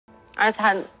I just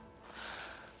had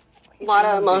a lot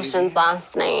of emotions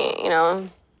last night, you know,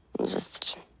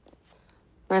 just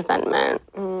resentment.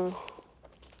 So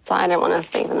I didn't want to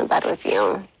sleep in the bed with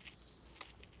you.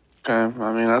 Okay,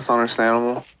 I mean, that's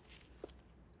understandable.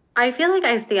 I feel like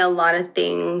I say a lot of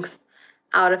things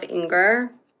out of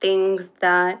anger, things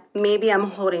that maybe I'm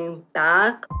holding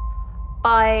back.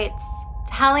 But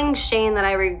telling Shane that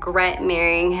I regret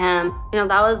marrying him, you know,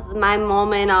 that was my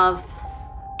moment of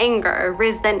anger,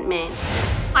 resentment.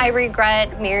 I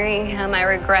regret marrying him. I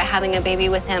regret having a baby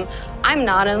with him. I'm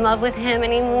not in love with him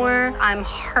anymore. I'm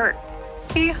hurt.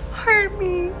 He hurt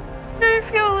me. I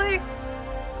feel like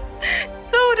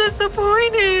so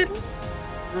disappointed.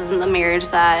 This isn't the marriage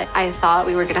that I thought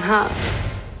we were gonna have.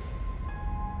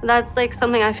 That's like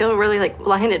something I feel really like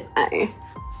blinded by.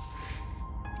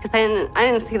 Because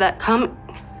I didn't see that coming.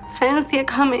 I didn't see it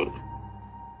coming.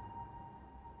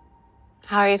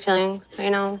 How are you feeling right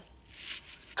now?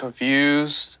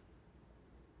 Confused.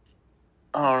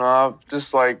 I don't know, I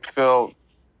just like felt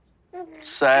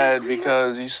sad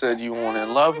because you said you weren't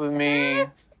in love with me.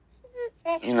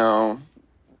 You know.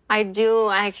 I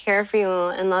care for you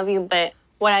and love you, but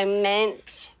what I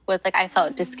meant was like I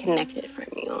felt disconnected from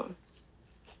you.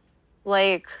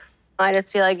 Like, I just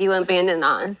feel like you abandoned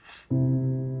us.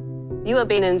 You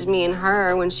abandoned me and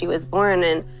her when she was born,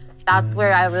 and that's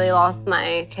where I really lost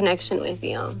my connection with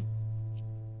you.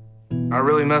 I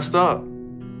really messed up.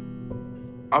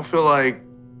 I feel like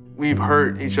we've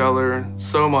hurt each other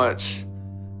so much.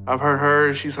 I've hurt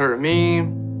her, she's hurt me.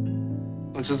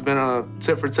 It's just been a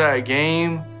tit-for-tat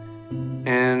game,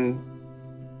 and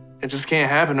it just can't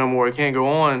happen no more. It can't go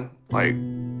on. Like,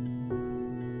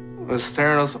 it's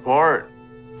tearing us apart.